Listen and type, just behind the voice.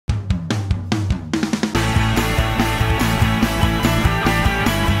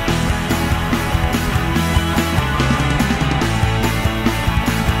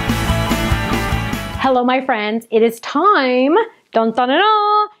Hello, my friends. It is time, dun, dun, dun,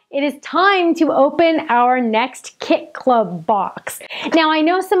 dun, it is time to open our next Kit Club box. Now, I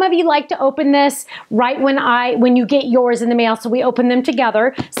know some of you like to open this right when you get yours in the mail, so we open them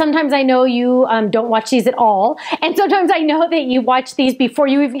together. Sometimes I know you don't watch these at all, and sometimes I know that you watch these before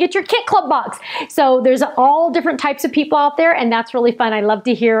you even get your Kit Club box. So there's all different types of people out there, and that's really fun. I love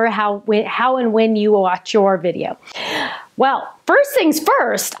to hear how and when you watch your video. Well, first things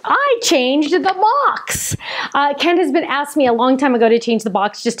first, I changed the box. Ken has been asked me a long time ago to change the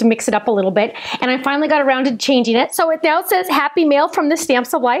box just to mix it up a little bit, and I finally got around to changing it. So it now says Happy Mail from the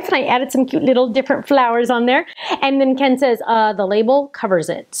Stamps of Life, and I added some cute little different flowers on there. And then Ken says the label covers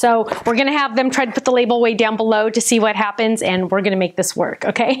it. So we're gonna have them try to put the label way down below to see what happens, and we're gonna make this work,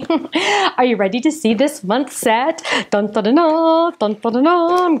 okay? Are you ready to see this month's set? Dun, dun, dun, dun, dun, dun, dun,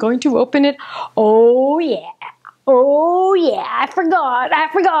 dun. I'm going to open it. Oh yeah. Oh yeah, I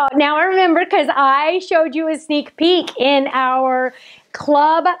forgot. Now I remember because I showed you a sneak peek in our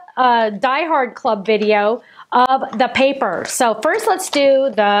club, Die Hard Club video of the paper. So first let's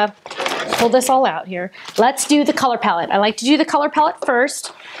do pull this all out here. Let's do the color palette. I like to do the color palette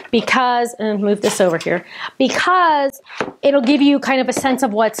first because, and move this over here, because it'll give you kind of a sense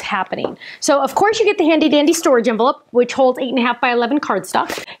of what's happening. So of course you get the handy dandy storage envelope, which holds 8.5 by 11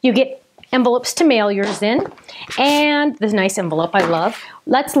 cardstock. You get envelopes to mail yours in, and this nice envelope I love.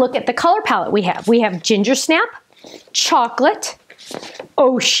 Let's look at the color palette we have. We have Ginger Snap, Chocolate,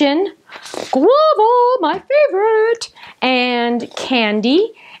 Ocean, Guava, my favorite, and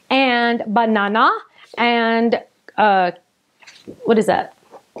Candy, and Banana, and what is that?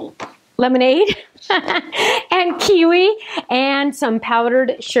 Lemonade, and Kiwi, and some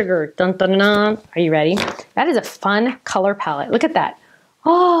powdered sugar. Dun, dun, dun, dun. Are you ready? That is a fun color palette. Look at that.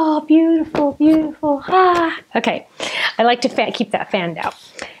 Oh, beautiful, beautiful. Ah. Okay, I like to keep that fanned out.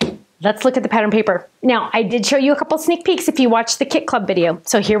 Let's look at the pattern paper. Now, I did show you a couple sneak peeks if you watched the Kit Club video.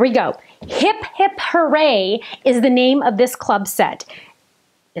 So here we go. Hip Hip Hooray is the name of this club set.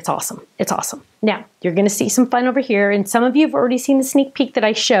 It's awesome. It's awesome. Now, you're going to see some fun over here, and some of you have already seen the sneak peek that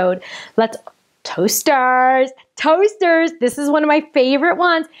I showed. Toasters. This is one of my favorite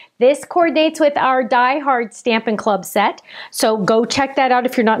ones. This coordinates with our Die Hard Stampin' Club set. So go check that out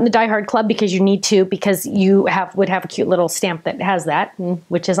if you're not in the Die Hard Club, because you need to, because you would have a cute little stamp that has that,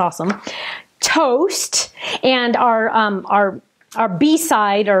 which is awesome. Toast. And our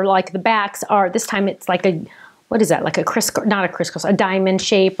B-side, or like the backs, are, this time it's like a, what is that? Like a not a crisscross, a diamond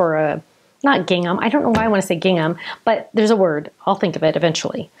shape, or a, not gingham. I don't know why I want to say gingham, but there's a word. I'll think of it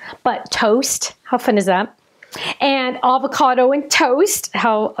eventually. But toast, how fun is that? And avocado and toast,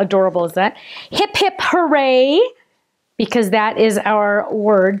 how adorable is that? Hip hip hooray, because that is our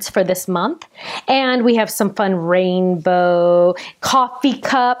words for this month. And we have some fun rainbow coffee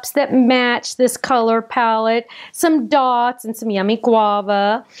cups that match this color palette, some dots and some yummy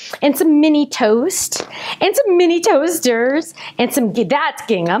guava, and some mini toast, and some mini toasters, and some, that's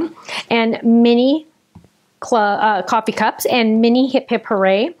gingham, and mini coffee cups, and mini hip hip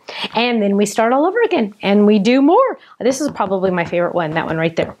hooray. And then we start all over again, and we do more. This is probably my favorite one, that one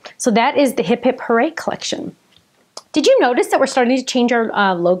right there. So that is the Hip Hip Hooray collection. Did you notice that we're starting to change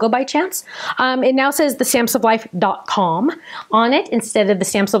our logo by chance? It now says thestampsoflife.com on it instead of the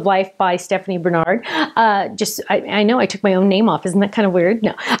Stamps of Life by Stephanie Barnard. I know I took my own name off. Isn't that kind of weird?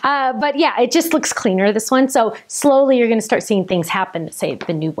 No. But yeah, it just looks cleaner, this one. So slowly you're going to start seeing things happen to say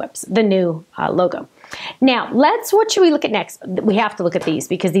the new logo. Now, what should we look at next? We have to look at these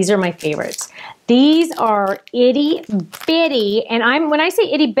because these are my favorites. These are itty bitty, and when I say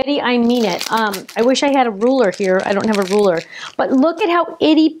itty bitty, I mean it. I wish I had a ruler here. I don't have a ruler, but look at how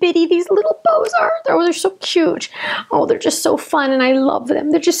itty bitty these little bows are. Oh, they're so cute. Oh, they're just so fun, and I love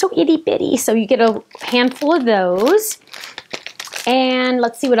them. They're just so itty bitty. So you get a handful of those. And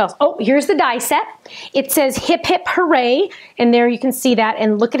let's see what else. Oh, here's the die set. It says Hip Hip Hooray, and there you can see that,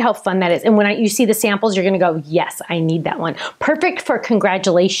 and look at how fun that is. And when you see the samples, you're gonna go, yes, I need that one. Perfect for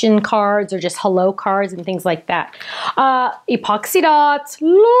congratulation cards or just hello cards and things like that. Epoxy dots,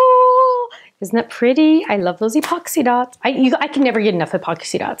 isn't that pretty? I love those epoxy dots. I can never get enough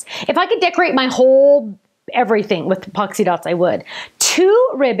epoxy dots. If I could decorate my whole everything with epoxy dots, I would. 2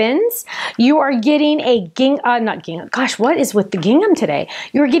 ribbons. You are getting a not gingham. Gosh, what is with the gingham today?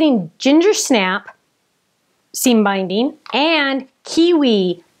 You're getting Ginger Snap seam binding and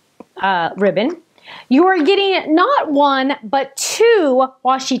Kiwi ribbon. You are getting not 1, but 2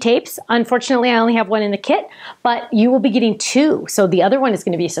 washi tapes. Unfortunately, I only have 1 in the kit, but you will be getting 2. So the other one is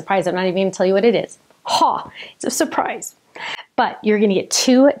going to be a surprise. I'm not even going to tell you what it is. Ha! It's a surprise. But you're going to get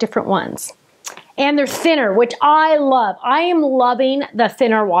 2 different ones. And they're thinner, which I love. I am loving the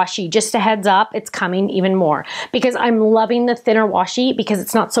thinner washi. Just a heads up, it's coming even more because I'm loving the thinner washi because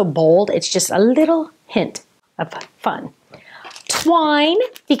it's not so bold. It's just a little hint of fun. Twine,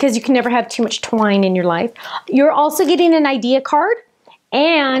 because you can never have too much twine in your life. You're also getting an idea card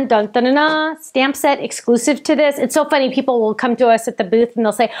and dun, dun, dun, dun, stamp set exclusive to this. It's so funny. People will come to us at the booth and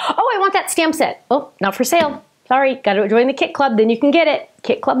they'll say, oh, I want that stamp set. Oh, not for sale. Sorry, got to join the Kit Club. Then you can get it.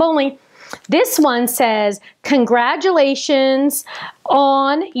 Kit Club only. This one says, congratulations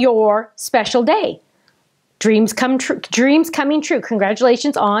on your special day. Dreams come true. Dreams coming true.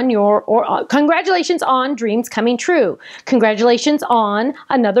 Congratulations on your, congratulations on dreams coming true. Congratulations on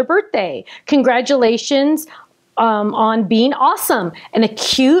another birthday. Congratulations on being awesome. And a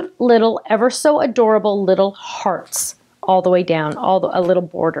cute little, ever so adorable little hearts all the way down, a little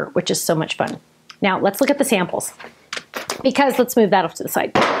border, which is so much fun. Now let's look at the samples because let's move that off to the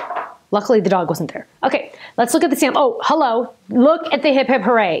side. Luckily, the dog wasn't there. Okay, let's look at the sample. Oh, hello. Look at the Hip Hip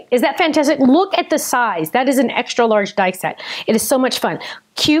Hooray. Is that fantastic? Look at the size. That is an extra large die set. It is so much fun.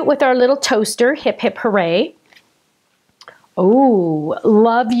 Cute with our little toaster, Hip Hip Hooray. Oh,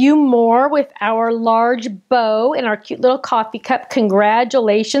 love you more with our large bow and our cute little coffee cup.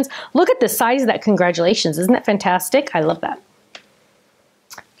 Congratulations. Look at the size of that congratulations. Isn't that fantastic? I love that.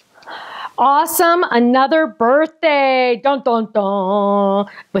 Awesome, another birthday, dun, dun, dun,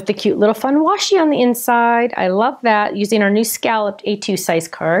 with the cute little fun washi on the inside. I love that, using our new scalloped A2 size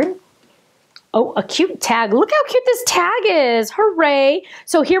card. Oh, a cute tag. Look how cute this tag is, hooray.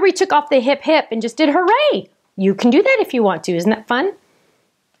 So here we took off the hip hip and just did hooray. You can do that if you want to, isn't that fun?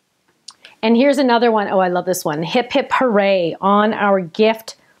 And here's another one. Oh, I love this one. Hip hip hooray on our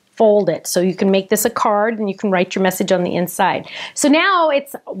gift. Fold it. So you can make this a card and you can write your message on the inside. So now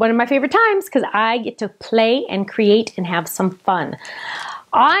it's one of my favorite times because I get to play and create and have some fun.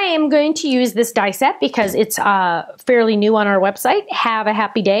 I am going to use this die set because it's fairly new on our website. Have a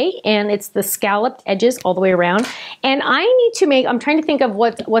happy day, and it's the scalloped edges all the way around. And I need to make, I'm trying to think of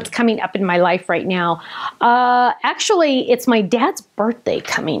what's coming up in my life right now. Actually, it's my dad's birthday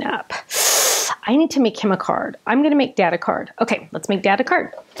coming up. I need to make him a card. I'm going to make Dad a card. Okay, let's make Dad a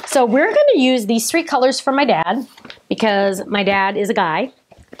card. So we're going to use these 3 colors for my dad because my dad is a guy,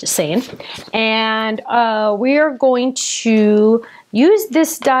 just saying. And we're going to use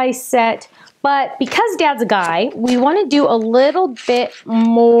this die set, but because Dad's a guy, we want to do a little bit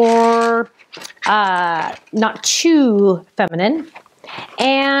more, not too feminine.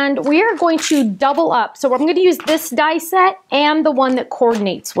 And we are going to double up. So I'm going to use this die set and the one that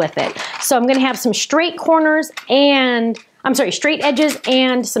coordinates with it. So I'm going to have some straight corners and, straight edges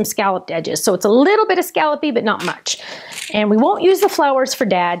and some scalloped edges. So it's a little bit of scallopy, but not much. And we won't use the flowers for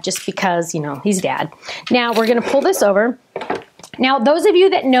Dad just because, you know, he's Dad. Now we're going to pull this over. Now, those of you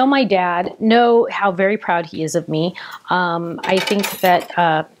that know my dad know how very proud he is of me. I think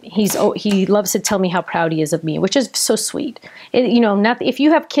that he loves to tell me how proud he is of me, which is so sweet. You know, if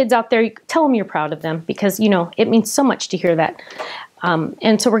you have kids out there, tell them you're proud of them because, you know, it means so much to hear that.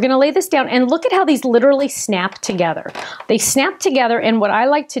 And so we're going to lay this down and look at how these literally snap together. They snap together, and what I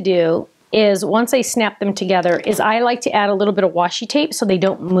like to do is once I snap them together is I like to add a little bit of washi tape so they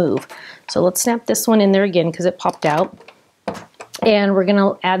don't move. So let's snap this one in there again because it popped out. And we're going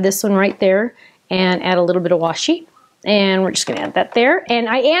to add this one right there and add a little bit of washi. And we're just going to add that there. And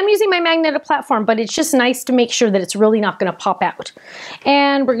I am using my magnetic platform, but it's just nice to make sure that it's really not going to pop out.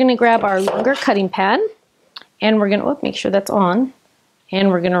 And we're going to grab our longer cutting pad. And we're going to make sure that's on. And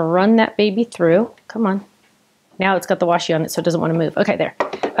we're going to run that baby through. Come on. Now it's got the washi on it, so it doesn't want to move. Okay, there.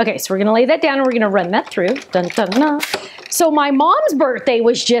 Okay, so we're going to lay that down and we're going to run that through. Dun, dun, dun. So my mom's birthday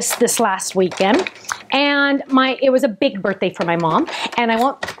was just this last weekend. And it was a big birthday for my mom. And I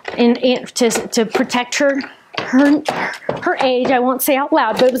want, to protect her age, I won't say out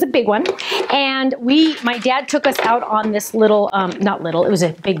loud, but it was a big one. And my dad took us out on this little, not little, it was a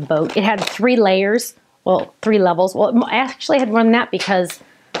big boat. It had 3 layers, well, 3 levels. Well, I actually had run that because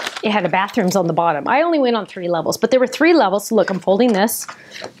it had bathrooms on the bottom. I only went on 3 levels, but there were 3 levels. So look, I'm folding this.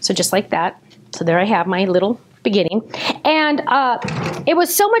 So just like that. So there I have my little beginning. And it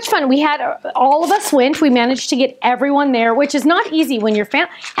was so much fun. We had, all of us went. We managed to get everyone there, which is not easy when your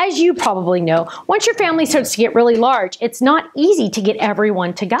family, as you probably know, once your family starts to get really large, it's not easy to get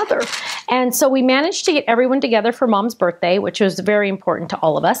everyone together. And so we managed to get everyone together for Mom's birthday, which was very important to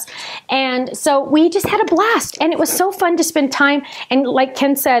all of us. And so we just had a blast. And it was so fun to spend time. And like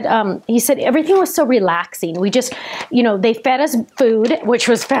Ken said, he said everything was so relaxing. We just, you know, they fed us food, which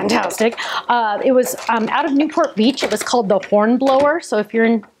was fantastic. It was out of Newport Beach. It was called the Hornblower. So if you're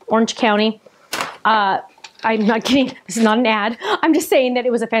in Orange County, I'm not kidding. This is not an ad. I'm just saying that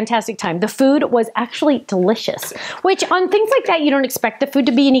it was a fantastic time. The food was actually delicious, which on things like that, you don't expect the food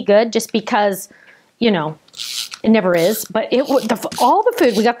to be any good just because, you know, it never is. But all the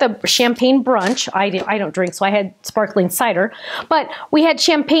food, we got the champagne brunch. I don't drink, so I had sparkling cider. But we had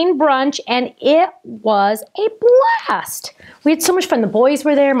champagne brunch, and it was a blast. We had so much fun. The boys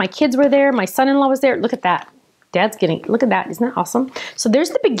were there. My kids were there. My son-in-law was there. Look at that. Dad's getting, look at that. Isn't that awesome? So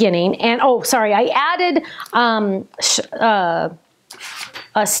there's the beginning. And, oh, sorry, I added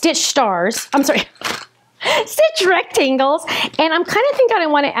stitch stars. I'm sorry. Stitch rectangles. And I'm kind of thinking I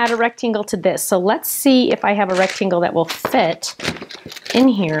want to add a rectangle to this. So let's see if I have a rectangle that will fit in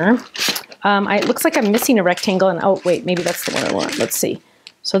here. It looks like I'm missing a rectangle. And oh, wait, maybe that's the one I want. Let's see.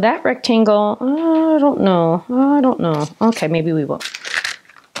 So that rectangle, I don't know. I don't know. Okay, maybe we will.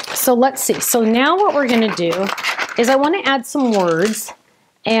 So let's see. So now what we're going to do is I want to add some words,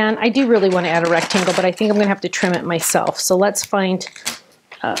 and I do really want to add a rectangle, but I think I'm going to have to trim it myself. So let's find,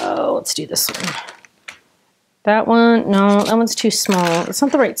 let's do this one. That one, no, that one's too small. It's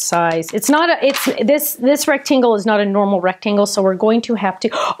not the right size. It's not this rectangle is not a normal rectangle, so we're going to have to,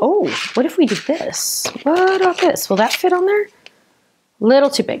 oh, what if we did this? What about this? Will that fit on there? Little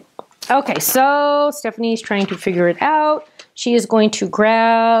too big. Okay, so Stephanie's trying to figure it out. She is going to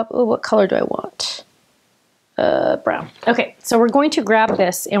grab, oh, what color do I want? Brown. Okay, so we're going to grab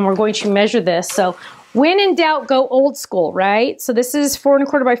this and we're going to measure this. So when in doubt, go old school, right? So this is 4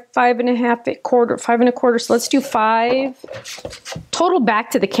 1/4 by 5 1/4, 5 1/4. So let's do 5. Total back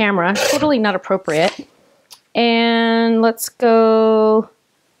to the camera, totally not appropriate. And let's go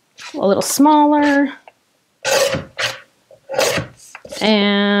a little smaller.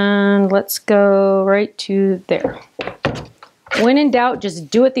 And let's go right to there. When in doubt, just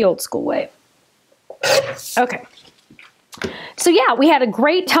do it the old school way. Okay. So yeah, we had a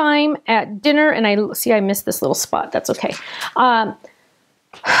great time at dinner, and I missed this little spot. That's okay. I'm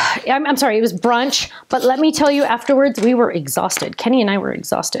sorry, it was brunch, but let me tell you, afterwards, we were exhausted. Kenny and I were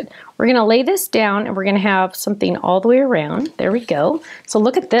exhausted. We're gonna lay this down, and we're gonna have something all the way around. There we go. So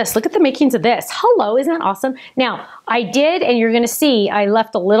look at this. Look at the makings of this. Hello, isn't that awesome? Now, I did, and you're gonna see, I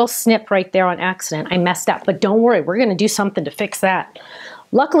left a little snip right there on accident. I messed up, but don't worry, we're gonna do something to fix that.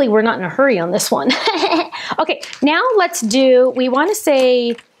 Luckily, we're not in a hurry on this one. Okay, now let's do, we wanna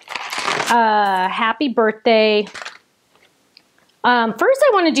say happy birthday. First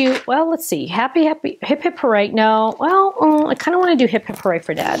I want to do, well, let's see, hip hip hooray. No, well, I kind of want to do hip hip hooray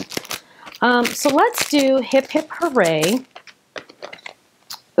for Dad. So let's do hip hip hooray.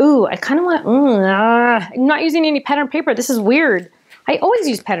 Ooh, I kind of want, I'm not using any pattern paper. This is weird. I always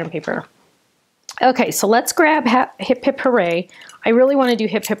use pattern paper. Okay, so let's grab hip hip hooray. I really want to do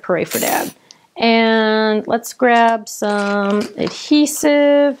hip hip hooray for Dad. And let's grab some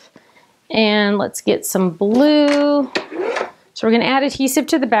adhesive and let's get some blue. So we're going to add adhesive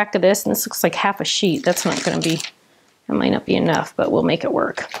to the back of this, and this looks like half a sheet. That's not going to be, that might not be enough, but we'll make it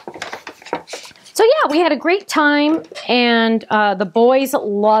work. So yeah, we had a great time, and the boys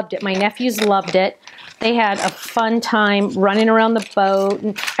loved it. My nephews loved it. They had a fun time running around the boat,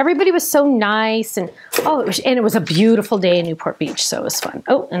 and everybody was so nice, and oh, it was a beautiful day in Newport Beach, so it was fun.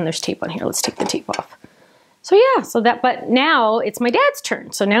 Oh, and there's tape on here. Let's take the tape off. So yeah, but now it's my dad's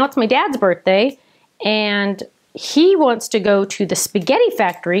turn. So now it's my dad's birthday, and he wants to go to the Spaghetti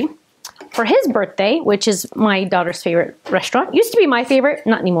Factory for his birthday, which is my daughter's favorite restaurant. Used to be my favorite,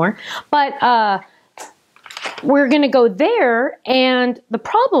 not anymore. But we're going to go there, and the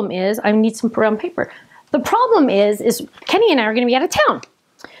problem is, I need some brown paper. The problem is Kenny and I are going to be out of town.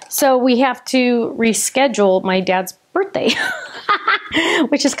 So we have to reschedule my dad's birthday,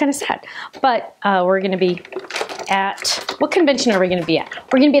 which is kind of sad. But we're going to be at, what convention are we going to be at?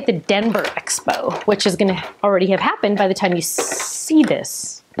 We're going to be at the Denver Expo, which is going to already have happened by the time you see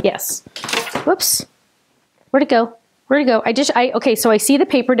this. Yes. Whoops. Where'd it go? Where'd it go? Okay, so I see the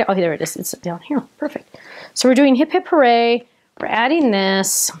paper. Oh, there it is. It's down here. Perfect. So we're doing hip hip hooray. We're adding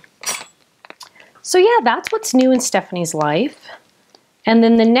this. So yeah, that's what's new in Stephanie's life. And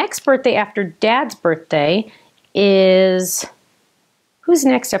then the next birthday after Dad's birthday is, who's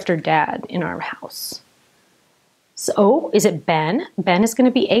next after Dad in our house? So, is it Ben? Ben is going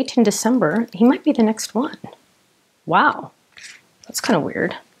to be 8 in December. He might be the next one. Wow. That's kind of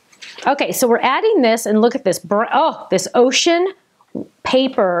weird. Okay, so we're adding this, and look at this. Oh, this ocean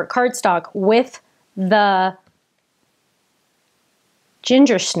paper cardstock with the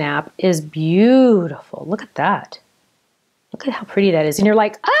ginger snap is beautiful. Look at that. Look at how pretty that is. And you're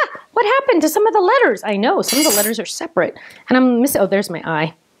like, what happened to some of the letters? I know, some of the letters are separate. And I'm missing, oh, there's my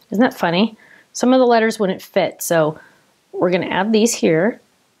eye. Isn't that funny? Some of the letters wouldn't fit, so we're going to add these here.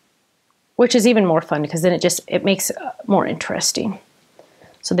 which is even more fun because then it makes it more interesting.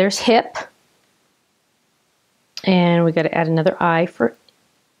 So there's hip. And we got to add another I for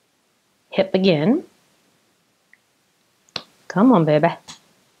hip again. Come on, baby.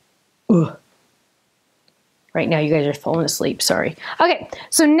 Ugh. Right now, you guys are falling asleep. Sorry. Okay,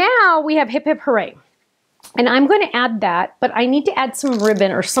 so now we have hip, hip, hooray. And I'm going to add that, but I need to add some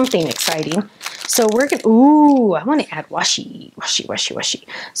ribbon or something exciting. So we're going to, ooh, I want to add washi, washi, washi, washi.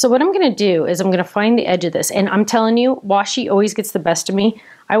 So what I'm going to do is I'm going to find the edge of this. And I'm telling you, washi always gets the best of me.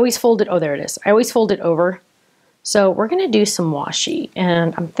 I always fold it, oh, there it is. I always fold it over. So we're going to do some washi.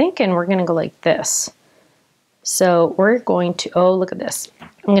 And I'm thinking we're going to go like this. So we're going to, oh, look at this.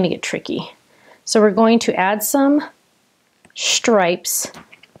 I'm going to get tricky. So we're going to add some stripes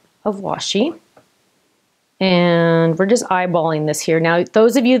of washi. And we're just eyeballing this here. Now,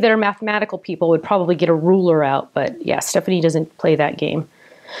 those of you that are mathematical people would probably get a ruler out, but yeah, Stephanie doesn't play that game.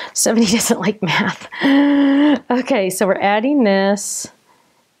 Stephanie doesn't like math. Okay, so we're adding this,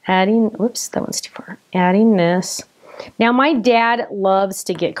 whoops, that one's too far. Adding this. Now, my dad loves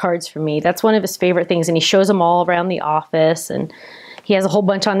to get cards from me. That's one of his favorite things, and he shows them all around the office, and he has a whole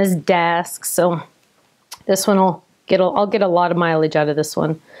bunch on his desk, so this one I'll get a lot of mileage out of this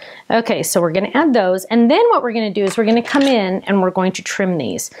one. Okay, so we're going to add those. And then what we're going to do is we're going to come in and we're going to trim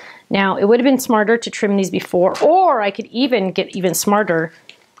these. Now, it would have been smarter to trim these before, or I could even get even smarter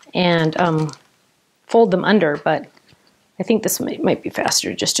and fold them under, but I think this might be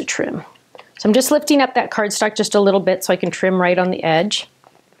faster just to trim. So I'm just lifting up that cardstock just a little bit so I can trim right on the edge.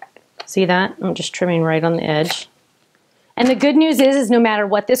 See that? I'm just trimming right on the edge. And the good news is no matter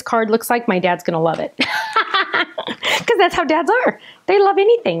what this card looks like, my dad's going to love it. Because that's how dads are. They love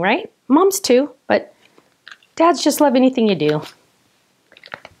anything, right? Moms too, but dads just love anything you do.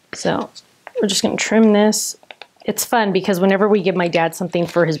 So we're just going to trim this. It's fun because whenever we give my dad something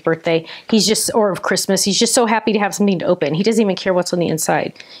for his birthday, or Christmas, he's just so happy to have something to open. He doesn't even care what's on the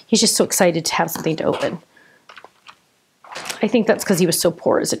inside. He's just so excited to have something to open. I think that's because he was so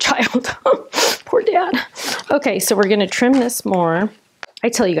poor as a child. Poor dad. Okay, so we're going to trim this more. I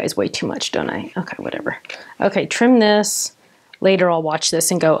tell you guys way too much, don't I? Okay, whatever. Okay, trim this. Later I'll watch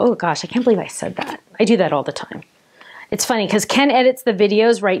this and go, oh gosh, I can't believe I said that. I do that all the time. It's funny because Ken edits the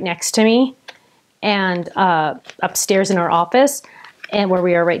videos right next to me and upstairs in our office and where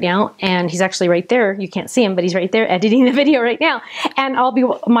we are right now. And he's actually right there. You can't see him, but he's right there editing the video right now. And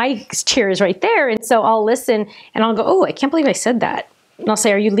my chair is right there. And so I'll listen and I'll go, oh, I can't believe I said that. And I'll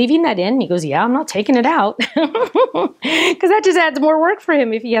say, are you leaving that in? And he goes, yeah, I'm not taking it out. Because that just adds more work for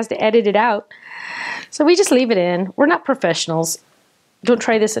him if he has to edit it out. So we just leave it in. We're not professionals. Don't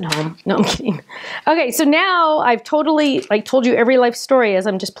try this at home. No, I'm kidding. Okay, so now I've totally told you every life story as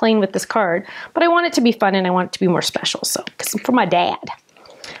I'm just playing with this card. But I want it to be fun and I want it to be more special. So, because for my dad.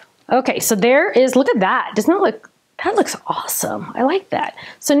 Okay, so there is, look at that. Doesn't that look, that looks awesome. I like that.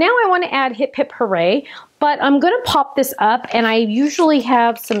 So now I want to add hip hip hooray. But I'm going to pop this up, and I usually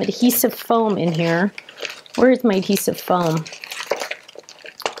have some adhesive foam in here. Where's my adhesive foam?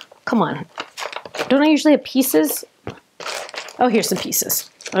 Come on. Don't I usually have pieces? Oh, here's some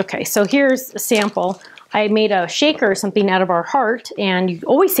pieces. Okay, so here's a sample. I made a shaker or something out of our heart, and you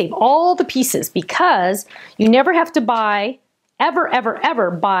always save all the pieces because you never have to buy, ever, ever,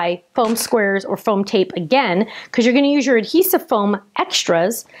 ever buy foam squares or foam tape again because you're going to use your adhesive foam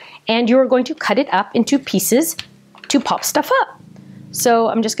extras and you're going to cut it up into pieces to pop stuff up. So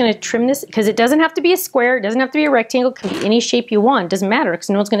I'm just going to trim this because it doesn't have to be a square, it doesn't have to be a rectangle, it can be any shape you want. It doesn't matter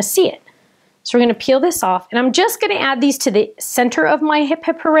because no one's going to see it. So we're going to peel this off and I'm just going to add these to the center of my hip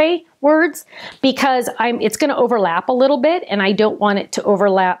hip hooray words because it's going to overlap a little bit and I don't want it to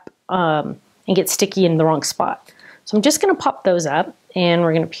overlap and get sticky in the wrong spot. So I'm just going to pop those up and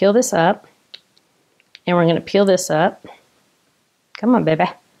we're going to peel this up and we're going to peel this up. Come on, baby.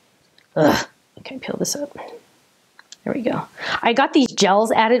 Ugh. Okay, peel this up. There we go. I got these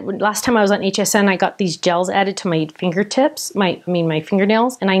gels added. Last time I was on HSN, I got these gels added to my fingertips, my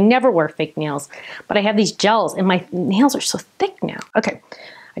fingernails, and I never wear fake nails, but I have these gels and my nails are so thick now. Okay,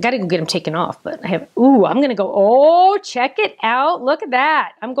 I got to go get them taken off, but I have, ooh, I'm going to go, oh, check it out. Look at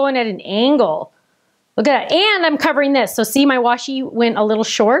that. I'm going at an angle. Look at that. And I'm covering this. So see, my washi went a little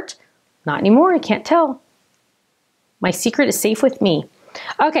short. Not anymore. I can't tell. My secret is safe with me.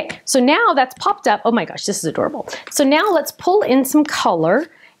 Okay, so now that's popped up. Oh my gosh, this is adorable. So now let's pull in some color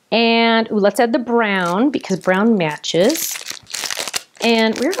and ooh, let's add the brown because brown matches.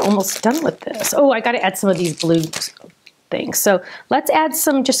 And we're almost done with this. Oh, I got to add some of these blue things. So let's add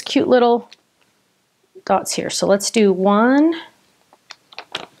some just cute little dots here. So let's do 1,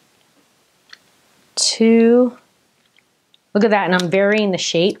 2, Look at that, and I'm varying the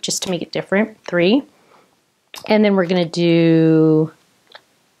shape just to make it different. 3. And then we're gonna do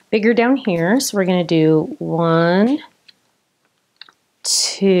bigger down here. So we're gonna do 1,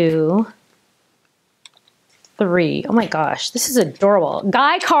 2, 3. Oh my gosh, this is adorable.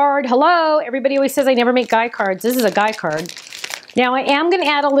 Guy card, hello. Everybody always says I never make guy cards. This is a guy card. Now I am gonna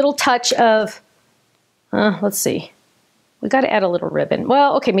add a little touch of, let's see. We gotta add a little ribbon.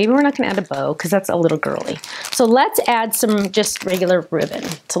 Well, okay, maybe we're not gonna add a bow because that's a little girly. So let's add some just regular ribbon.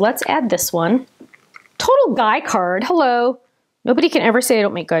 So let's add this one. Total guy card, hello. Nobody can ever say I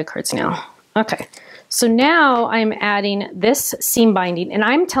don't make guy cards now. Okay, so now I'm adding this seam binding, and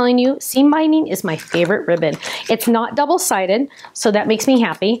I'm telling you, seam binding is my favorite ribbon. It's not double-sided, so that makes me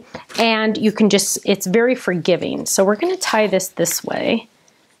happy. And you can just, it's very forgiving. So we're gonna tie this way.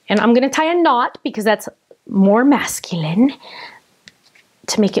 And I'm gonna tie a knot because that's more masculine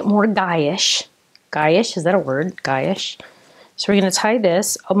to make it more guyish. Guyish, is that a word? Guyish. So we're gonna tie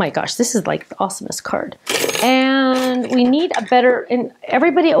this. Oh my gosh, this is like the awesomest card. And we need a better, and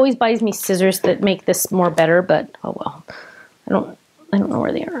everybody always buys me scissors that make this more better, but oh well. I don't know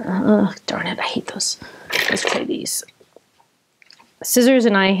where they are. Darn it, I hate those. Let's try these. Scissors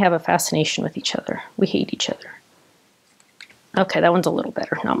and I have a fascination with each other. We hate each other. Okay, that one's a little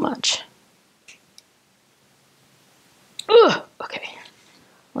better, not much. Ugh, okay,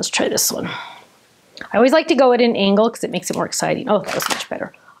 let's try this one. I always like to go at an angle because it makes it more exciting. Oh, that was much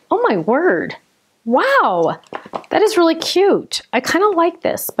better. Oh my word. Wow, that is really cute. I kind of like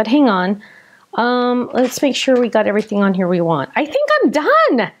this, but hang on. Let's make sure we got everything on here we want. I think I'm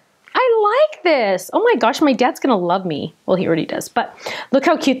done. I like this. Oh my gosh, my dad's gonna love me. Well, he already does, but look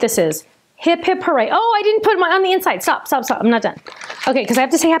how cute this is. Hip, hip, hooray. Oh, I didn't put mine on the inside. Stop, stop, stop. I'm not done. Okay, because I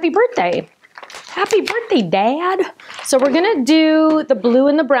have to say happy birthday. Happy birthday, Dad. So we're gonna do the blue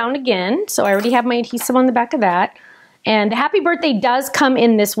and the brown again. So I already have my adhesive on the back of that. And the happy birthday does come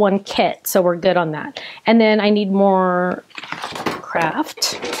in this one kit, so we're good on that. And then I need more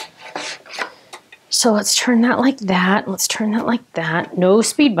craft. So let's turn that like that. Let's turn that like that. No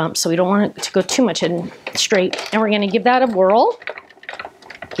speed bumps, so we don't want it to go too much in straight. And we're gonna give that a whirl.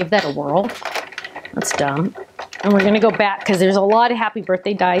 Give that a whirl. That's dumb. And we're gonna go back because there's a lot of happy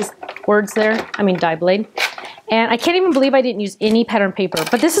birthday words there. I mean die blade. And I can't even believe I didn't use any pattern paper,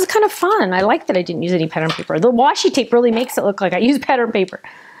 but this is kind of fun. I like that I didn't use any pattern paper. The washi tape really makes it look like I used pattern paper.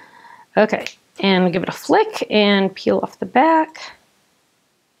 Okay, and give it a flick and peel off the back.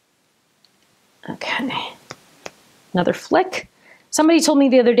 Okay, another flick. Somebody told me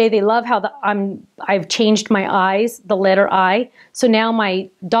the other day they love how I've changed my eyes, the letter I, so now my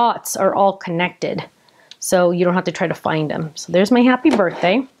dots are all connected. So you don't have to try to find them. So there's my happy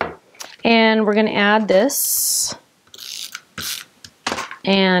birthday. And we're gonna add this.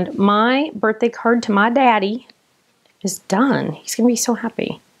 And my birthday card to my daddy is done. He's gonna be so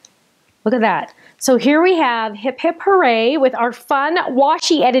happy. Look at that. So here we have hip hip hooray with our fun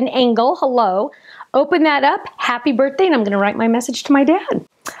washi at an angle. Hello. Open that up. Happy birthday. And I'm gonna write my message to my dad.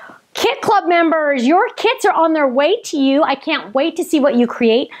 Kit Club members, your kits are on their way to you. I can't wait to see what you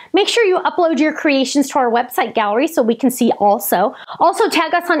create. Make sure you upload your creations to our website gallery so we can see also. Also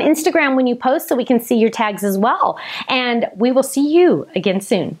tag us on Instagram when you post so we can see your tags as well. And we will see you again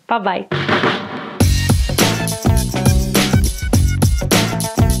soon. Bye-bye.